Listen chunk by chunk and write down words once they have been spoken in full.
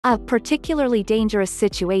A particularly dangerous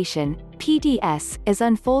situation, PDS, is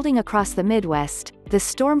unfolding across the Midwest, the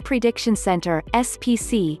Storm Prediction Center,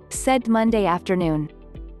 SPC, said Monday afternoon.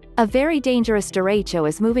 A very dangerous derecho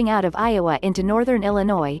is moving out of Iowa into northern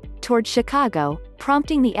Illinois, toward Chicago,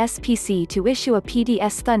 prompting the SPC to issue a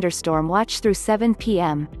PDS thunderstorm watch through 7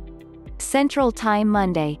 p.m. Central Time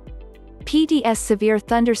Monday. PDS severe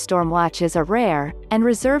thunderstorm watches are rare, and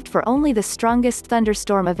reserved for only the strongest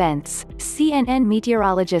thunderstorm events, CNN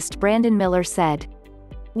meteorologist Brandon Miller said.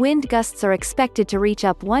 Wind gusts are expected to reach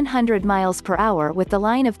up 100 miles per hour with the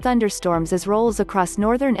line of thunderstorms as rolls across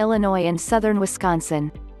northern Illinois and southern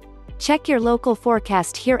Wisconsin. Check your local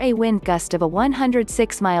forecast. hereA wind gust of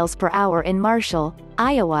 106 miles per hour in Marshall,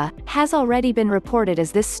 Iowa, has already been reported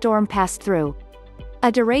as this storm passed through.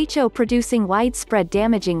 A derecho producing widespread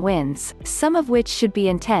damaging winds, some of which should be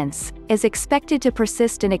intense, is expected to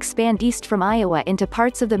persist and expand east from Iowa into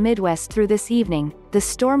parts of the Midwest through this evening, the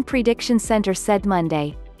Storm Prediction Center said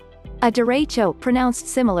Monday. A derecho, pronounced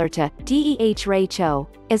similar to deh-REY-cho,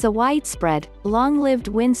 is a widespread, long-lived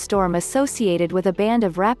windstorm associated with a band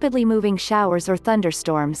of rapidly moving showers or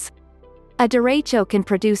thunderstorms. A derecho can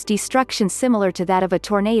produce destruction similar to that of a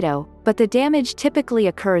tornado, but the damage typically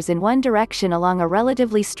occurs in one direction along a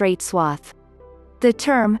relatively straight swath. The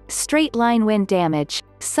term, straight-line wind damage,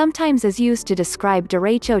 sometimes is used to describe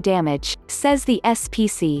derecho damage, says the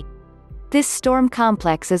SPC. This storm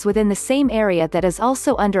complex is within the same area that is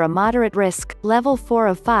also under a moderate risk, level 4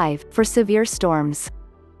 of 5, for severe storms.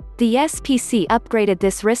 The SPC upgraded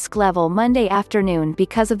this risk level Monday afternoon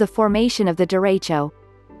because of the formation of the derecho.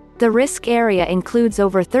 The risk area includes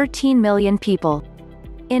over 13 million people.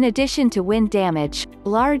 In addition to wind damage,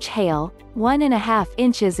 large hail, 1.5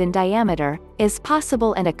 inches in diameter, is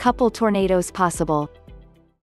possible and a couple tornadoes possible.